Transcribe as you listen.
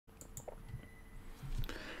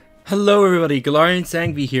Hello everybody, Galarian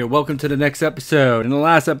Sangvi here. Welcome to the next episode. In the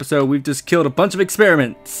last episode, we've just killed a bunch of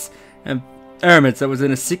experiments and that was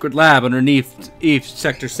in a secret lab underneath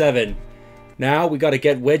Sector 7. Now we gotta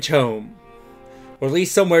get Wedge home. Or at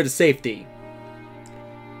least somewhere to safety.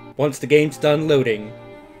 Once the game's done loading.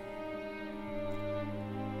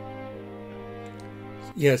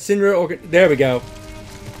 Yeah, Sinra there we go.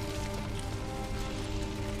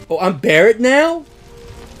 Oh, I'm Barrett now?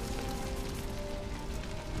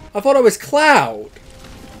 I thought I was Cloud.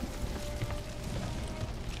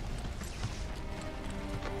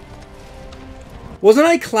 Wasn't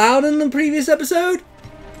I Cloud in the previous episode?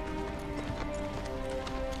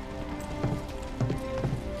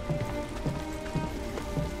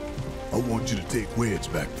 I want you to take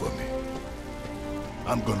Wedge back for me.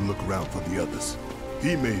 I'm gonna look around for the others.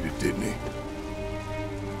 He made it, didn't he?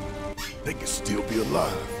 They can still be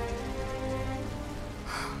alive.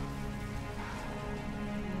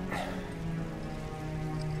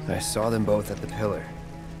 I saw them both at the pillar.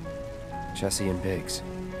 Jesse and Biggs.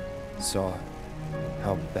 Saw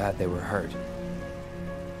how bad they were hurt.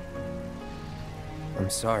 I'm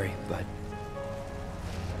sorry, but...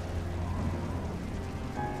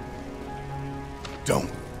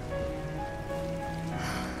 Don't.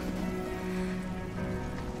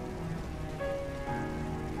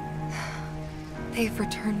 They've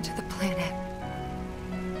returned to the planet.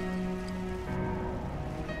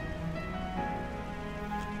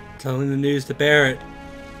 Telling the news to Barrett.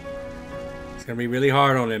 It's gonna be really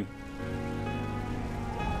hard on him.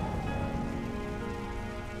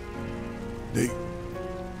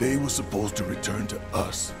 They were supposed to return to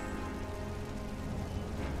us.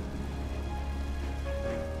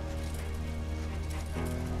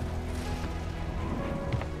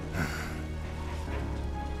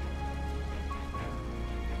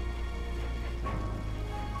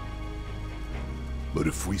 But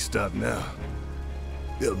if we stop now,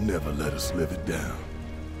 they'll never let us live it down.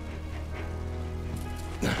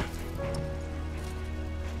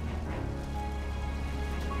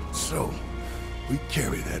 So, we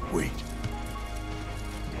carry that weight.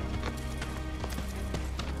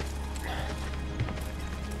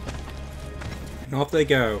 And off they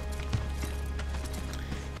go.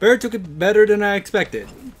 Barrett took it better than I expected.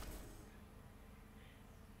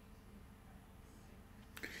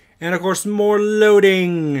 And of course, more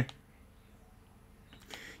loading.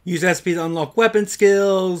 Use SP to unlock weapon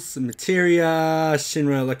skills, materia,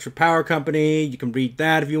 Shinra Electric Power Company. You can read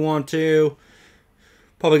that if you want to.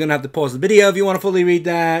 Probably gonna have to pause the video if you want to fully read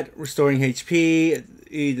that. Restoring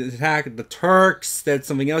HP, attack the Turks. That's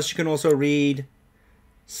something else you can also read.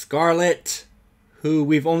 Scarlet, who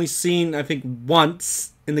we've only seen, I think,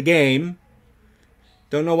 once in the game.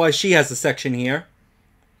 Don't know why she has a section here.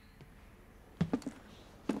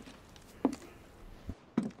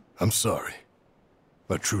 I'm sorry.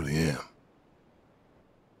 I truly am.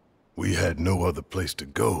 We had no other place to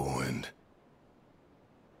go, and...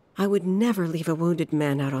 I would never leave a wounded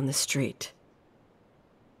man out on the street.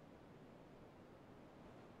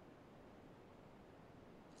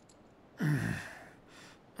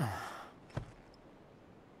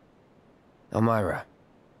 Elmira,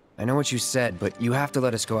 I know what you said, but you have to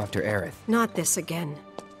let us go after Aerith. Not this again.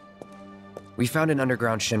 We found an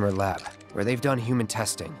underground Shinra lab, where they've done human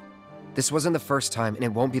testing. This wasn't the first time, and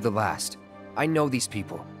it won't be the last. I know these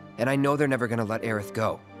people, and I know they're never gonna let Aerith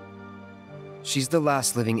go. She's the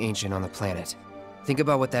last living ancient on the planet. Think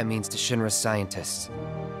about what that means to Shinra's scientists.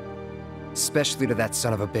 Especially to that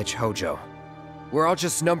son of a bitch, Hojo. We're all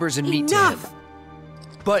just numbers and meat to him. Enough!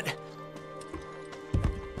 But...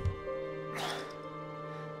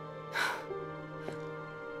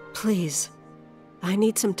 Please, I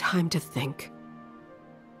need some time to think.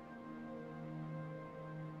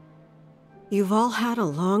 You've all had a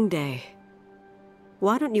long day.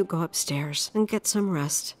 Why don't you go upstairs and get some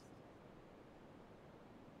rest?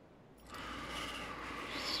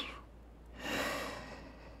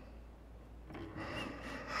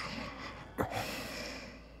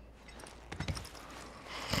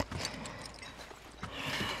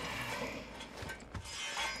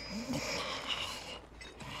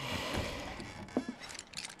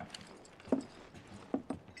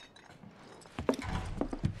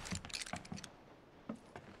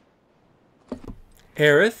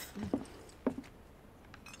 Aerith?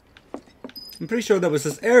 I'm pretty sure that was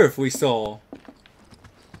this Aerith we saw.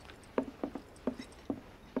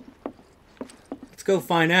 Let's go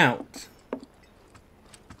find out.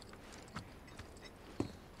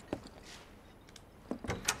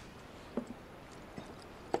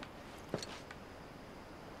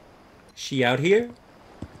 She out here?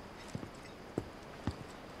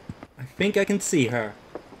 I think I can see her.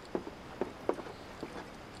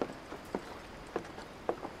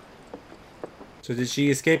 So did she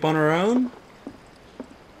escape on her own?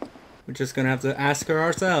 We're just gonna have to ask her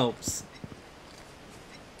ourselves.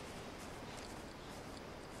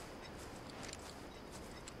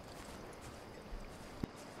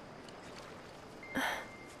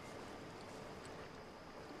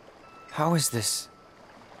 How is this?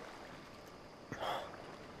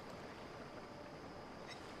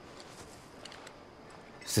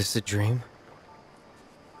 Is this a dream?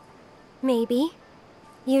 Maybe.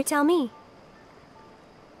 You tell me.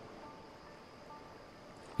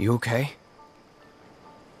 You okay?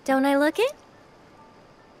 Don't I look it?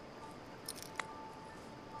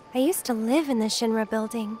 I used to live in the Shinra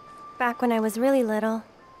building, back when I was really little.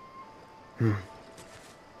 Your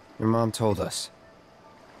mom told us.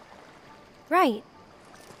 Right.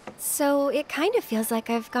 So it kind of feels like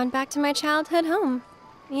I've gone back to my childhood home,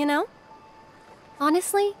 you know?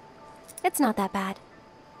 Honestly, it's not that bad.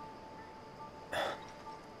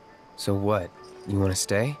 So what? You want to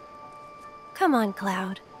stay? Come on,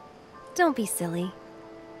 Cloud. Don't be silly.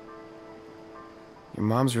 Your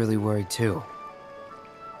mom's really worried too.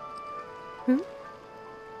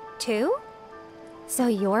 Two? So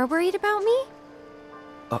you're worried about me?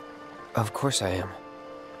 Of course I am.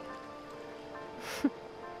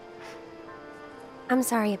 I'm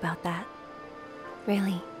sorry about that.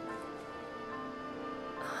 Really.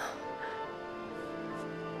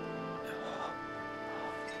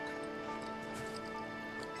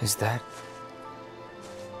 Is that...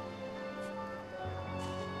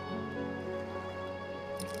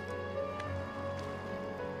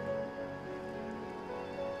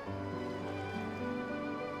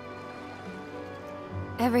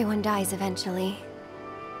 Everyone dies eventually.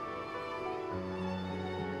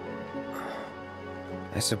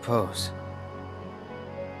 I suppose.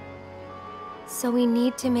 So we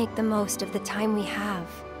need to make the most of the time we have.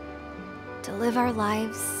 To live our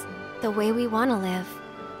lives the way we want to live.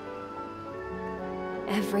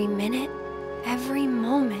 Every minute, every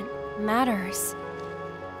moment matters.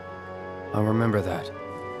 I'll remember that.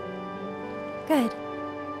 Good.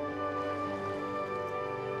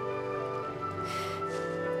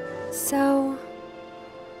 So...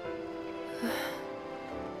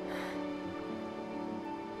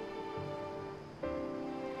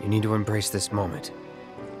 You need to embrace this moment.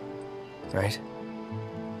 Right?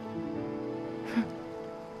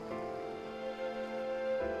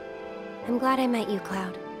 I'm glad I met you,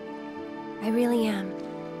 Cloud. I really am.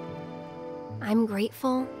 I'm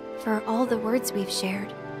grateful for all the words we've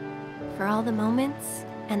shared, for all the moments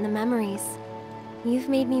and the memories. You've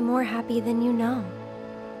made me more happy than you know.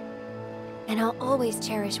 And I'll always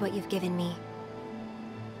cherish what you've given me.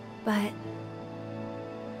 But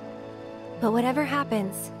whatever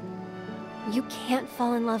happens, you can't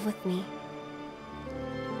fall in love with me.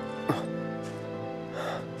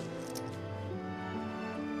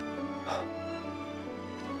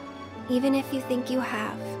 Even if you think you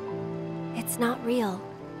have, it's not real.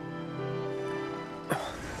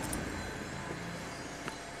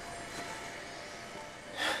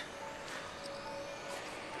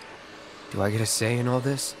 Do I get a say in all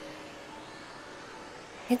this?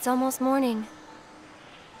 It's almost morning.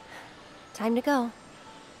 Time to go.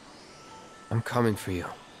 I'm coming for you.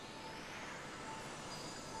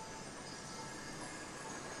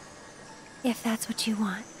 If that's what you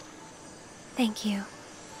want. Thank you.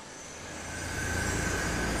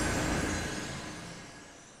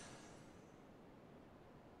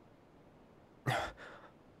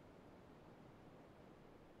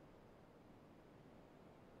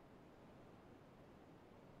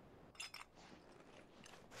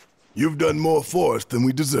 You've done more for us than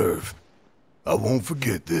we deserve. I won't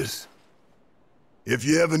forget this. If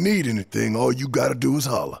you ever need anything, all you gotta do is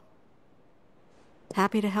holler.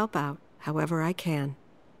 Happy to help out, however I can.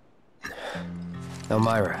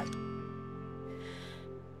 Elmira.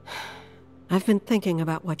 I've been thinking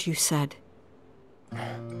about what you said.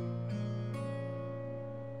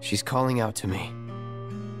 She's calling out to me.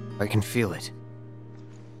 I can feel it.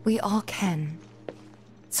 We all can.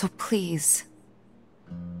 So please.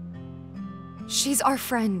 She's our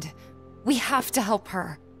friend. We have to help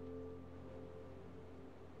her.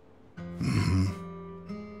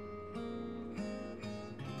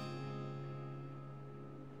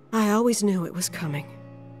 I always knew it was coming.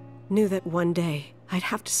 Knew that one day I'd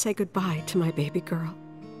have to say goodbye to my baby girl.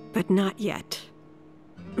 But not yet.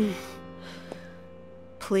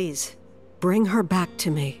 Please, bring her back to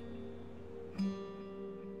me.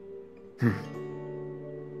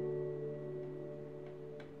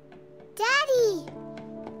 Daddy!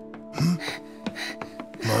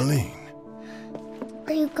 Marlene.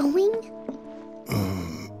 Are you going?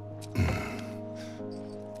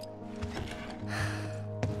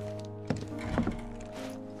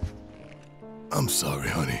 sorry,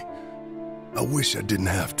 honey. I wish I didn't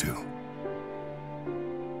have to.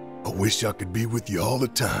 I wish I could be with you all the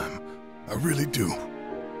time. I really do.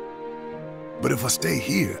 But if I stay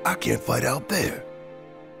here, I can't fight out there.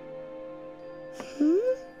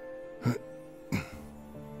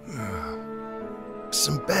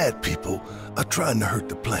 Some bad people are trying to hurt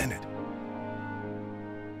the planet.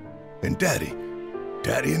 And Daddy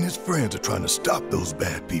and his friends are trying to stop those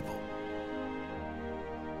bad people.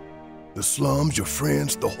 The slums, your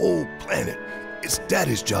friends, the whole planet. It's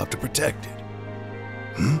Daddy's job to protect it.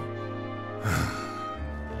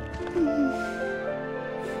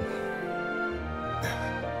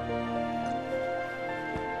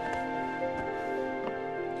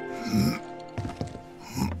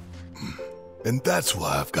 And that's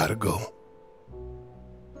why I've got to go.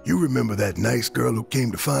 You remember that nice girl who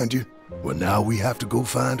came to find you? Well, now we have to go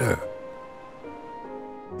find her.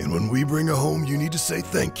 And when we bring her home, you need to say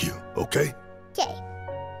thank you, okay? Okay.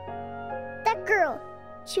 That girl,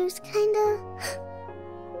 she was kinda...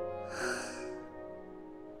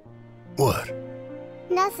 What?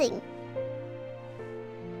 nothing.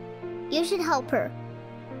 You should help her.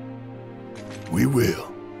 We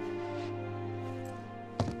will.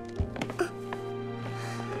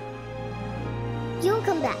 You'll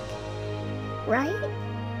come back, right?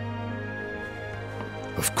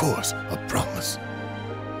 Of course, I promise.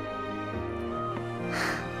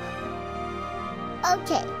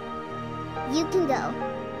 Okay. You can go.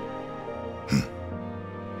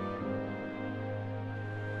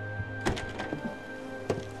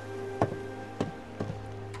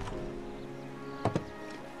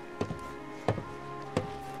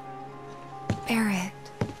 Barrett.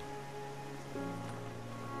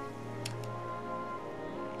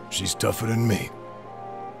 She's tougher than me.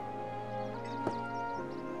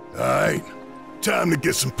 Alright, time to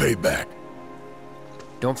get some payback.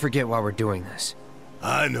 Don't forget why we're doing this.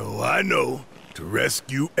 I know. To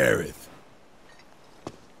rescue Aerith.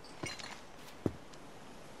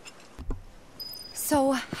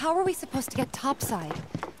 So, how are we supposed to get topside?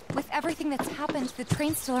 With everything that's happened, the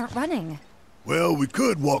trains still aren't running. Well, we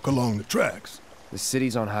could walk along the tracks. The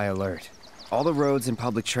city's on high alert. All the roads and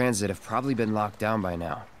public transit have probably been locked down by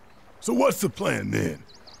now. So what's the plan then?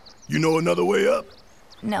 You know another way up?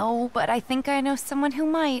 No, but I think I know someone who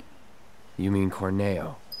might. You mean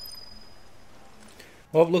Corneo?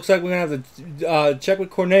 Well, it looks like we're going to have to check with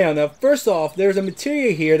Corneo. Now, first off, there's a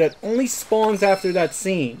materia here that only spawns after that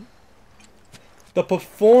scene. The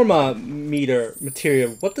Performa meter materia.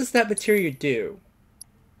 What does that materia do?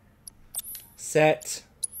 Set.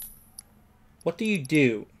 What do you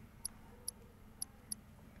do?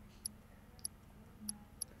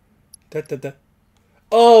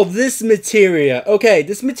 Oh, this materia. Okay,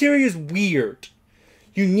 this materia is weird.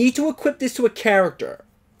 You need to equip this to a character.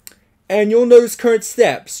 And you'll notice current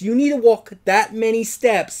steps. You need to walk that many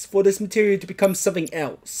steps for this material to become something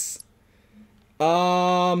else.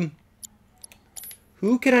 Who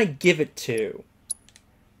can I give it to?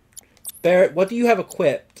 Barrett, what do you have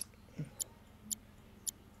equipped?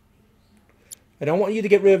 I don't want you to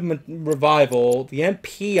get rid of Revival. The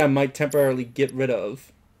MP I might temporarily get rid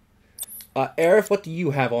of. Aerith, what do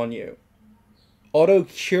you have on you? Auto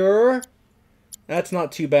Cure? That's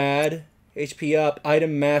not too bad. HP up,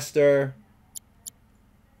 item master.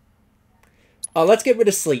 Let's get rid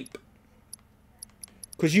of sleep.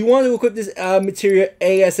 Because you want to equip this materia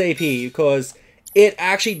ASAP. Because it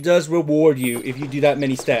actually does reward you if you do that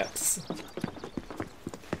many steps.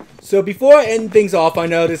 So before I end things off, I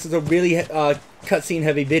know this is a really cutscene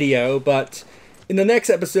heavy video. But in the next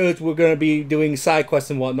episodes, we're going to be doing side quests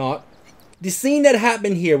and whatnot. The scene that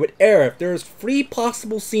happened here with Aerith, there's 3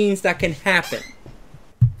 possible scenes that can happen.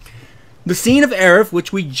 The scene of Aerith,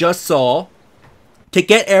 which we just saw. To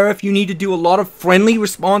get Aerith, you need to do a lot of friendly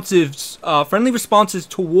responses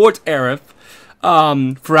towards Aerith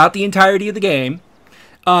throughout the entirety of the game.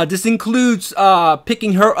 This includes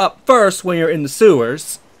picking her up first when you're in the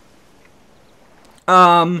sewers.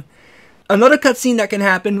 Another cutscene that can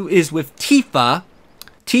happen is with Tifa.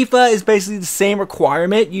 Tifa is basically the same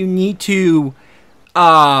requirement. You need to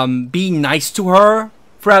be nice to her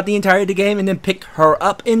throughout the entirety of the game and then pick her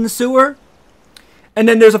up in the sewer. And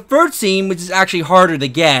then there's a third scene which is actually harder to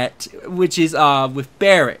get, which is with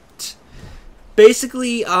Barrett.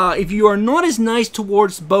 Basically, if you are not as nice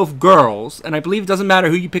towards both girls, and I believe it doesn't matter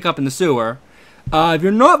who you pick up in the sewer, if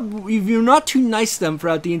you're not too nice to them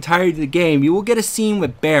throughout the entirety of the game, you will get a scene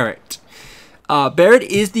with Barrett. Barrett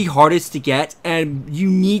is the hardest to get, and you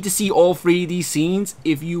need to see all 3 of these scenes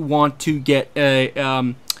if you want to get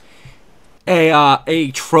a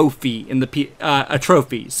a trophy in the a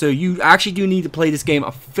trophy. So you actually do need to play this game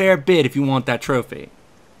a fair bit if you want that trophy.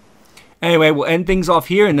 Anyway, we'll end things off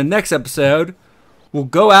here. In the next episode, we'll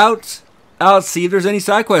go out, see if there's any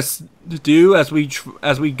side quests to do as we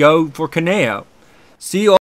go for Kaneo. See you all.